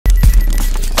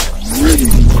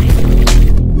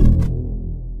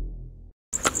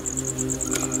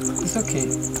Okay.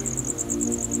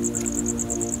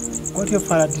 What your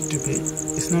father did today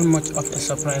is not much of a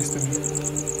surprise to me.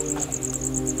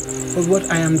 But what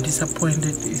I am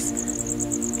disappointed is,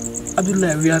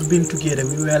 Abdullah, we have been together,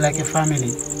 we were like a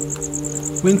family.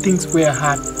 When things were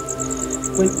hard,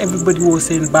 when everybody was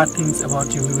saying bad things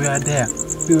about you, we were there.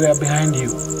 We were behind you.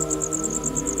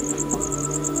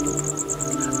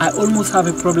 I almost have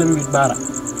a problem with Bara,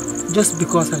 just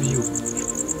because of you.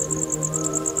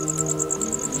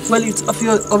 Well, it's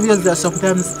obvious that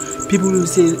sometimes people will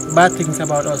say bad things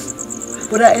about us.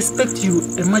 But I expect you,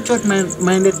 a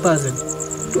mature-minded person,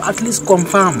 to at least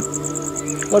confirm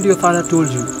what your father told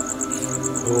you.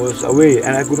 I was away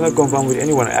and I could not confirm with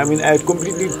anyone. I mean, I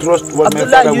completely trust what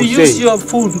Abdullah, my father would say. you use your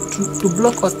phone to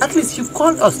block us. At least you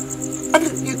called us. At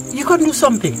least you can do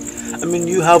something. I mean,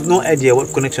 you have no idea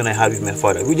what connection I had with my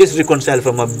father. We just reconciled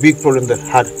from a big problem that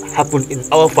had happened in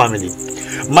our family.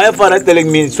 My father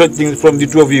telling me such things from the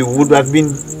two of you would have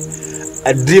been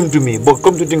a dream to me. But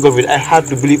come to think of it, I have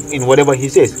to believe in whatever he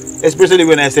says. Especially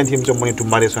when I sent him some money to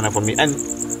marry Sona for me. And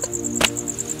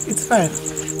it's fine.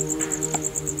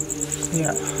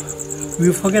 Yeah.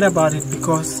 We'll forget about it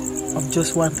because of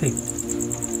just one thing.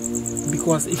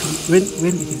 Because when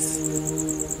it is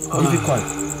difficult,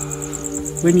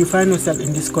 when you find yourself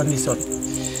in this condition,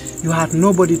 you have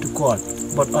nobody to call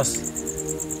but us.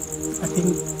 I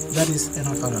think that is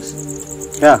enough for us.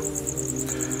 yeah.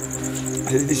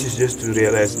 This is just to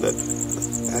realize that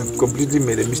I've completely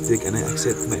made a mistake and I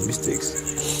accept my mistakes.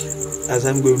 As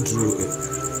I'm going through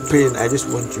pain, I just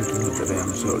want you to know that I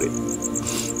am sorry.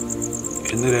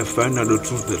 And then I find out the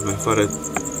truth that my father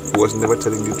was never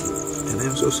telling the truth. And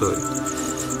I'm so sorry.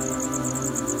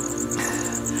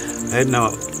 Right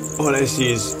now, all I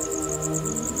see is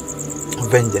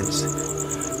vengeance.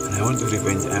 And I want to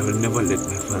revenge. I will never let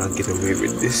my father get away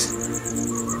with this.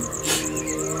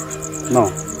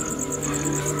 No.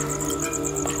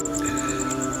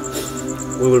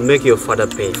 We will make your father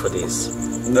pay for this.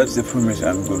 That's the promise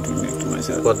I'm going to make to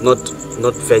myself. But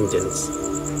not vengeance.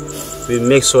 We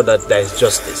make sure that there is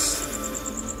justice.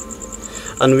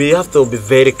 And we have to be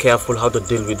very careful how to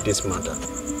deal with this matter.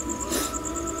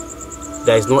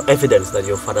 There is no evidence that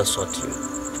your father shot you.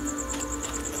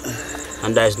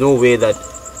 And there is no way that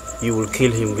you will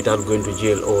kill him without going to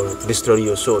jail or destroy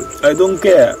your soul. I don't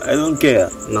care. I don't care.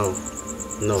 No.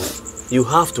 You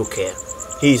have to care.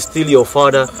 He is still your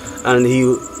father and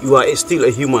you are still a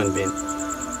human being.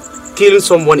 Killing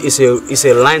someone is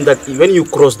a line that when you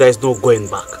cross, there is no going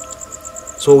back.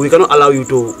 So we cannot allow you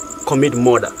to commit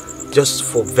murder just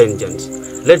for vengeance.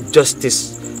 Let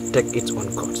justice take its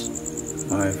own course.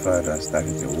 My father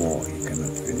started a war he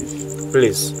cannot finish.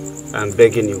 Please, I'm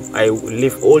begging you. I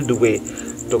live all the way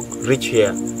to reach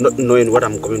here, not knowing what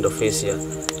I'm going to face here.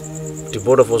 The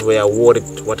both of us were worried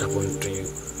what happened to you.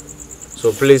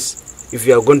 So please, if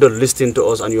you are going to listen to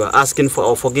us and you are asking for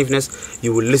our forgiveness,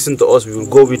 you will listen to us. We will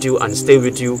go with you and stay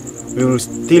with you. We will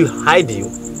still hide you.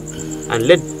 And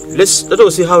let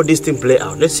us see how this thing play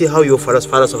out. Let's see how your father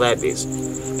survived this.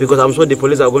 Because I'm sure the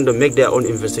police are going to make their own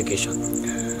investigation.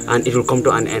 And it will come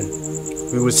to an end.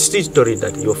 We will see to it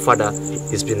that your father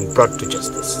is being brought to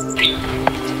justice.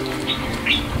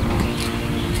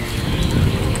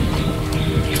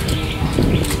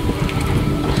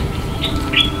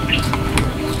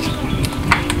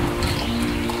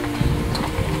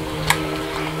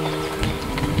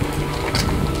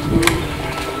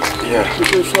 Yeah.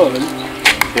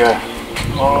 Yeah.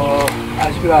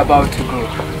 As we are about to go,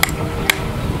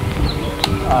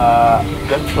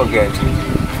 don't forget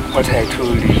what I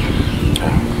told you.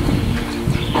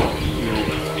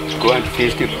 You go and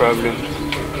face the problem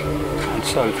and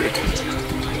solve it.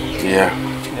 Yeah.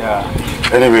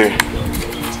 Yeah. Anyway,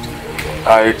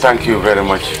 I thank you very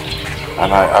much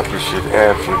and I appreciate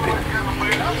everything.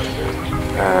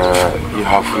 You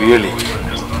have really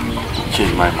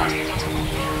changed my mind.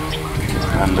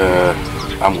 And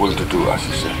I'm going to do as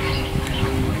you said.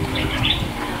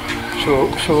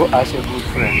 So as a good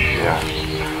friend. Yeah.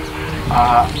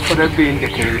 For that being the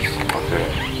case, Okay.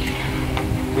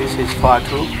 this is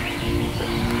Fatu.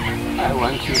 I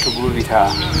want you to go with her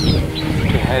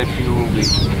to help you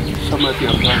with some of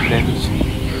your problems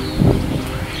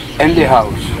in the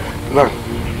house. Look.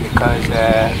 Because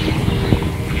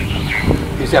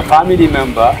he's a family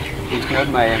member, he's not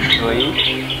my employee.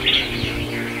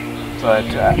 But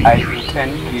I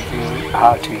intend giving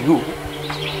her to you.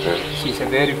 She's a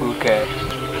very good girl,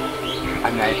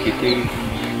 and I believe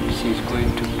she's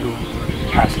going to do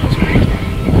as expected.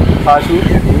 Fatu,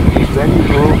 please, when you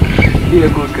go, be a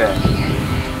good girl.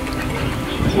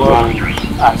 Work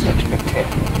as expected.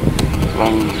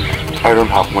 I don't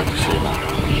have much to say now.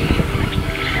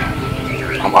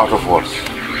 I'm out of words.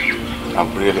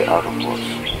 I'm really out of words.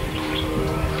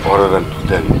 Other than to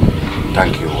tell you,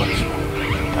 thank you once more.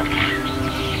 Thank you.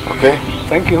 Okay?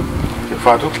 Thank you.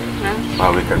 Fatu?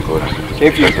 Now we can go now.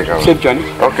 Safe journey.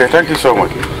 Okay, thank you so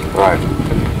much. Right.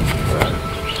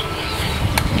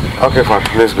 Okay,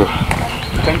 Fatu, let's go.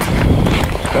 Thanks.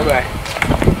 Bye-bye.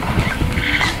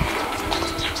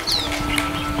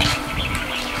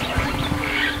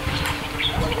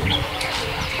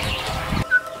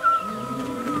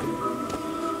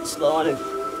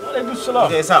 Assalamualaikum.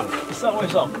 Okay, Sam.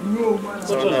 Assalamualaikum.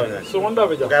 So wanda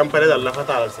beja. Gam pare dalla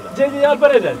fatala sila. Jadi al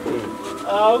pare dan.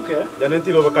 Ah, okay. Janen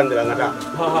tilo bakandira ngata.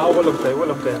 Ha, wala kay.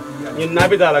 Yin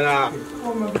nabi dala nga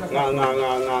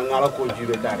la ko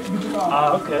jibe tare.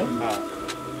 Ah, okay.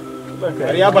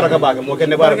 Ari ya baraka bake mo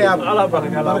kenne baraka. Ala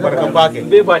baraka bake.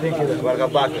 Be ba den kida. Baraka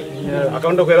bake.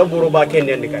 Akon do ko la buru ba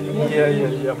kenne ndi kan.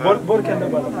 Yeah. Bor kenne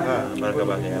baraka. Baraka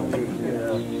bake ya.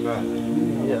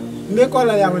 Me ko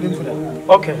la yama dim fuda.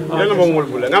 Okay. Ila mo ngol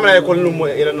bula. Ngamla e ko num mo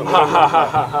ila no.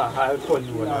 Ha. Ko ni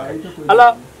wala.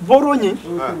 Ala boro ni.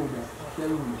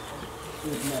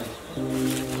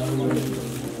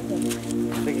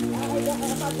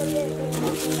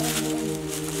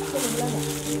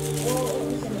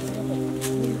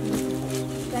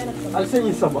 Al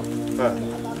senyi samba.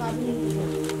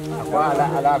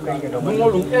 Ala kenge do.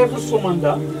 Ngolu every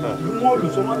somanda.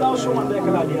 Ngolu somanda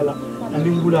kala diala.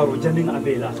 Anding bularo janding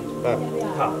abela.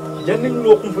 Ha. Janding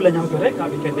lo kumfula nyam rek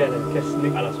abi kendela kes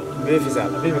ning ala so. Be fisa.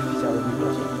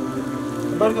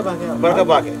 Baraka bake. Baraka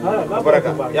bake.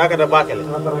 Baraka. Ya kada bake le.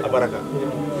 Baraka. Baraka.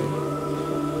 Baraka.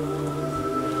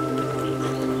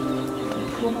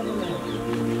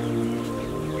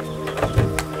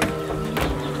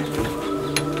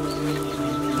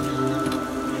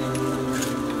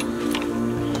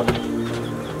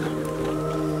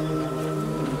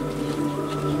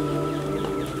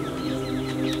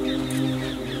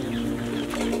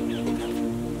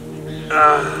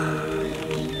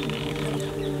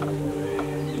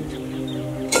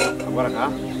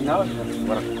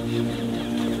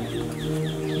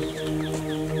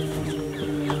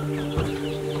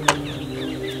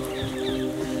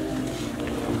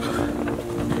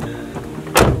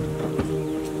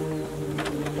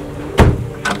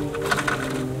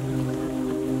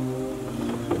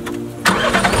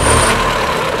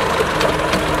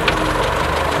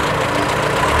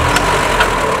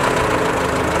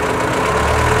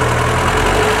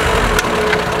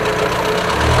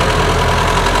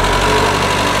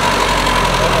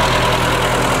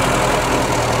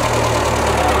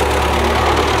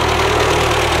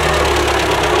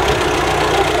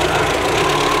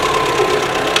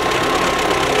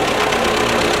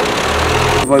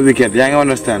 Wicked, yang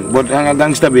understand. But hanga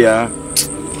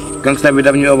gangster bi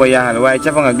daf ñu over yaangal waye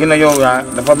ci fa nga gëna yow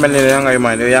dafa melni nga ngay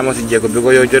man ya mo ci jéko bi ko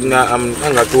yow jot nga am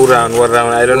nga 2 round war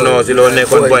round I don't know ci lo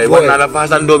nekkon boy war na la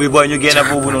fasal ndobi boy ñu gëna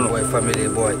fofu nonu boy family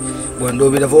boy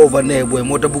ndobi dafa over ne boy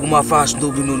mo ta bëgguma fas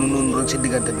ndobi nonu rek ci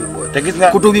digante bi boy te gis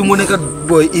nga kutu bi mo nekk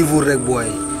boy evil rek boy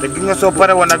te gis nga so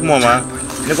paré won ak moma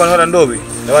ni kon wala ndobi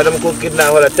dama ko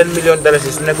kidna wala 10 million dollars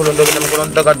ci nekkul ndobi dama ko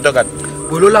don dogat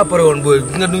boy lo la paré won boy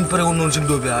nga duñ paré won non ci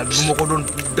ndobi duma ko don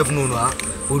def nonu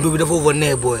ndobi dafa over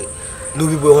ne boy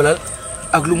ndobi boy holal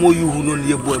ak lu mo yuhu non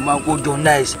yeb boy ma ko jox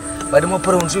nice ba dama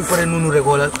paré won suñ paré nonu rek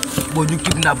holal boy ñu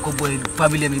kidnap ko boy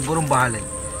family mi borom baax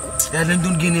ya dañ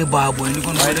doon gëné ba boy ni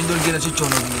kon way dañ doon gëné ci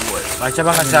choono bi boy wa ca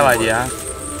ba nga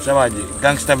sawaji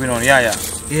gangster bi non ya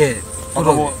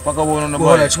paka bo non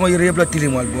boy suma yere yeb la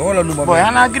tilimal boy wala nu ma boy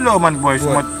ana gilo man boy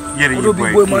suma yere yi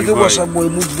boy ma ngi wasa boy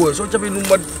mu boy so cabi nu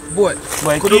ma boy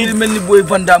ko do melni boy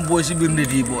vandam boy ci bir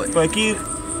ndedi boy ki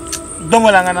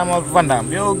dongola nga na ma vandam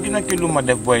yow gina ki lu ma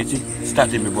def boy ci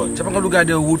statue bi boy ca nga lu ga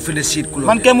de wood fi le seat kulo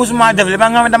man ke musuma def le ba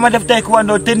nga dama def tay ko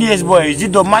wando 10 years boy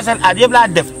jido martial art yeb la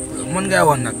def man nga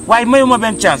won nak way mayuma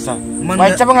ben chance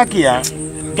way ca nga ki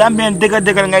Gambian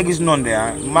degal ngay gis non de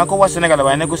mako wa Senegal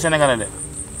way ne ko Senegal de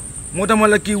motama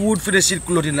la ki wood fi le seat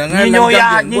kulo dina nga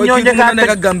ñi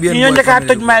ñoo njëkka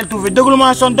toj mile tuufi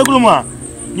degluma son degluma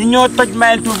ñi ñoo toj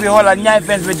mile tuufi xoolal ñaay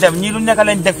fence bi dem ñi lu nekk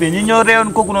lañ def ñi ñoo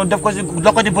réewoon kooku noonu def ko si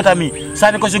loko ci botami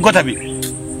sànni ko si gota bi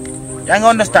yaa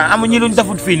nga understand amu ñi luñ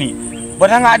defut fii nii ba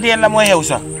tax nga adiyeen la mooy xew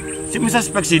sax si mi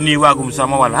suspect si nii waagum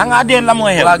sama wala xam nga adiyeen la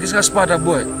mooy xew waa gis nga Sparta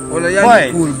boy wala yaa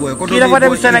ngi cool boy kii dafa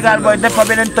dem Sénégal boy def fa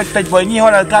beneen toj boy ñi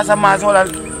xoolal Casamance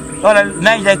xoolal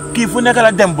Niger kii fu nekk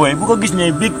la dem boy bu ko gis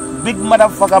ne big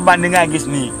motherfucker bandi nga gis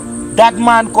nii that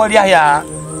man called Yahya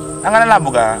nga la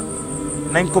buga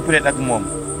nañ coopérate ak moom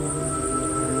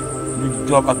ñu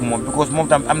job ak moom because moom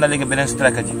tam am na léegi beneen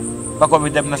stratégie Bakau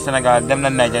bi dem na Sénégal dem na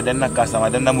Niger dem na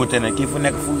Casamance dem na Mauritanie kii fu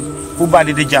nekk fu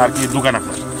bandi di jaar kii dugg na fa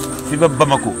fi ba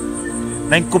Bamako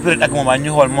nañ coopérate ak moom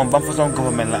ñu xool moom ban façon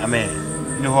government la amee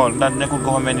ñu xool ndax nekkul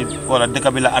government ni wala dëkk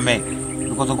bi la amee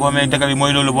because government dëkk bi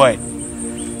mooy loolu booy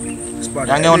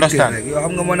yaa ngi understand yow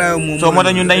xam nga mën naa moom so moo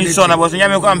tax ñun dañuy sonna bo su ñu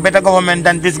amee ko am better government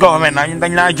than this government na ñun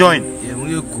dañ laa join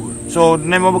so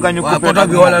ne ma bëgg ñu coopérate ak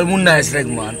bi xoolal mu nice rek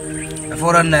man dafa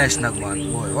war a nice nag man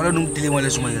boy wala nu mu tilimale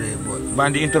suma yore boy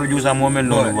bandi introduce moo mel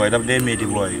noonu boy daf dee métti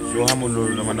boy soo xamul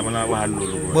loolu dama la waxal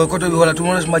loolu boy côté bi xoolal tu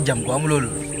ma suma jam ko am loolu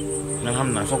nag xam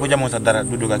naa soo ko jamoon sax dara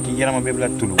du dugg kii yaramam bépp la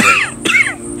tulu boy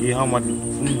kii xaw ma fu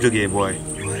mu jógee boy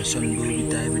son bi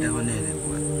tay bi dafa neele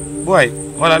boy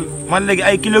xoolal man léegi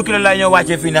ay kilo laa ñëw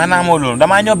wàccee fii nii xanaa xamoo loolu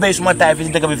damaa ñëw béy suma taay fii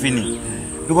si dëkk bi fii nii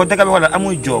du ko dëkk bi xoolal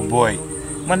amul job boy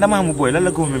man dama xamu boy lan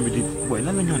la government bi di boy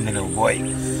lan la ñoo nelaw boy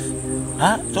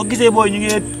ah soo gisee boy ñu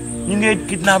ngi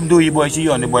kidnap do yi boy si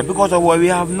yoon boy because of boy we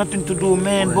have nothing to do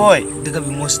man boy dëkk bi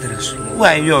moo stress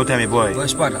waaye yow tamit boy boy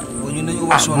spada boy ñu dañu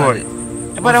wax sona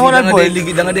de bare xoolal boy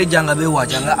ligi da nga dee jàng ba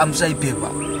wàcc nga am say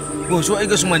paper boy soo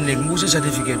egg suma nekk mbuusi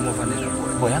certificate moo fa nekk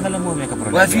boy nga la moo nekk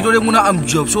problème waaye fii doo de mun a am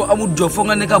job soo amul job foo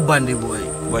nga nekk bandi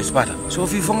boy spada soo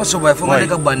fii foo nga survive foo nga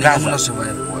nekk bandi nga mun a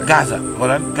survive boy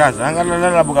Gaza nga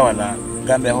la bëgg a wala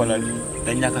Gambia xoolal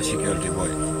dañ ñàkk a sécurité boy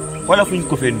wala fuñ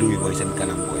ko fee nduy boy seen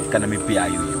kanam boy kanami PIU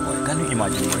yi boy kan ñu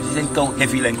imagine boy si seen kaw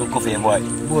xef yi lañ ko fee boy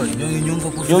ñoo fa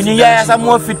pour yow ñu yaaya sax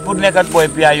moo fit pour nekkat boy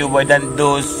PIU boy dan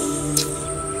dos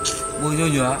boy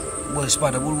ñooñu boy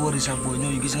spada bul wori sax boy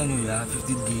ñooñu gis nga ñooñu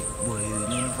 50 gig boy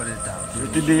ñooñu fa de taw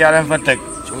 50 gig yaa leen fa teg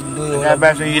nga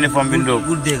bàyyi suñu uniforme bi ndóob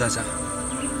bul dégg sax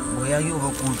boy yaa ngi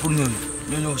overcool pour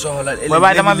ñooñu soxla boy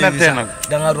bàyyi dama merte nag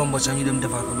da nga romb sax ñu dem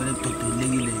defar ko ba dem toj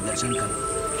léegi ga seen kanam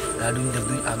daa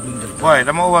duñ def boy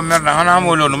dama over mer na xanaa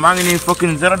xamoo loolu maa ngi nii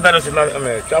fucking $0 si laa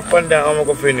amee càppande ama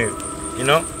ko fii nii you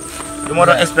know lu ma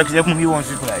doon expect yëpp mu ngi woon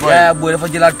si yaa boy dafa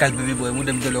jëlaat kalpe bi boy mu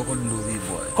dem delloo ko ndóo bi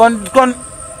boy kon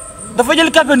dafa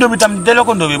jël kalpe ndóo bi tam delloo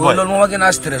ko ndóo bi boy loolu moo ma gën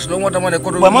a stress loolu moo tax ma ne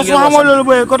koto boy man su xamoo loolu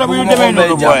boy koto bi ñu demee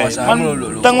noonu boy man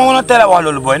tang ma mën a teel a wax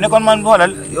loolu boy ne kon man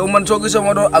xoolal yow man soo gisee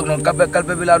ma doon ak noonu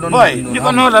kalpe bi laa doon boy ni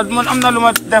kon xoolal man am na lu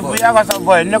ma def bu yaaga sax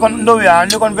boy ne kon ndóo yaa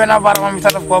ni kon benn baar mi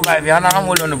sax daf koo bàyyi fi xanaa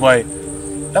xamoo loolu boy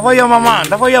dafa yomba man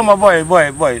dafa yomba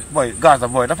boy Gaza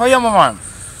boy dafa yomba man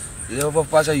yow fa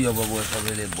passé yomba boy fa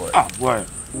bele boy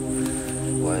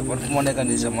boy man fu ma nekk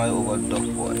nii sama overdose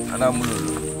boy xanaa mu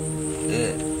loolu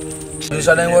ñu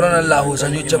sax dañ waroon a laaxu sax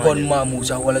ñu cekkoon maamu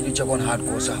sax wala ñu cekkoon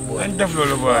hardcore sax boy nañ def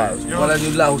loolu boy wala ñu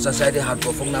laaxu sax say di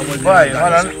hardcore foog naa mooy boy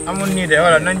xoolal amul nii de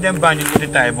xoolal nañ dem Banjul uti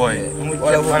taay boy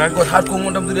wala ko hardcore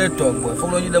moom tam du dee toog boy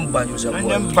foog naa ñu dem Banjul sax boy nañ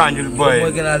dem Banjul boy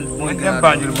mooy gën a nañ dem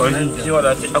Banjul boy ci wala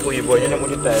ci ako yi boy ñu dem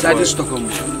uti taay boy say di Stockholm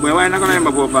boy waaye naka lay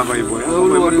mba boo papa yi boy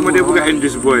ma dee bëgg a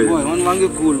indus boy man maa ngi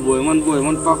cool boy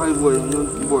man papa yi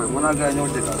boy man a gaa ñëw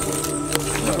dëkka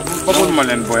boy ma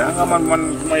leen boy nga man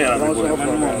ma yaram boy man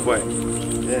moom boy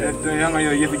yaa nga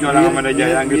yow yëfi jola nga mën a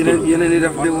jaay yaa ngi yeneen yi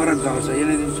daf de war a gaaw sax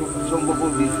yeneen yi soo boppoo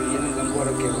bii fii yeneen da nga war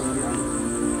a kee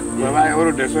waaye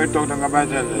waru de sooy toog da nga bàyyi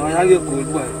xel non yaa ngi cool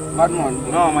boy Batman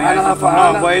non ma yaa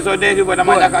non boy soo dee fi boy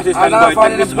dama ñàkk assistant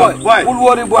boy bul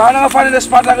worry boy ana nga fane de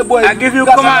Spartak boy I give you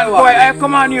command boy I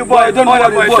command you boy don't worry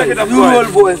boy you roll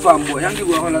boy fam boy yaa ngi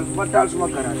boy xoolal ma taal suma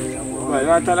karate boy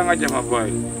waa tala nga jama boy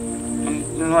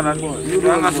xoolal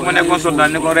nga su ma nekkoon soldat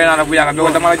ne ko rey naa la bu yàgg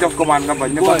bi dama la jox commande nga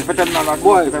bañ ne ko fetal naa la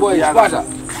boy Spartak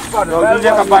loolu du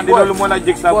nekk bandi loolu moo la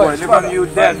jig sa boy ne kon you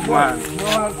dead man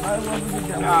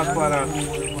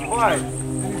boy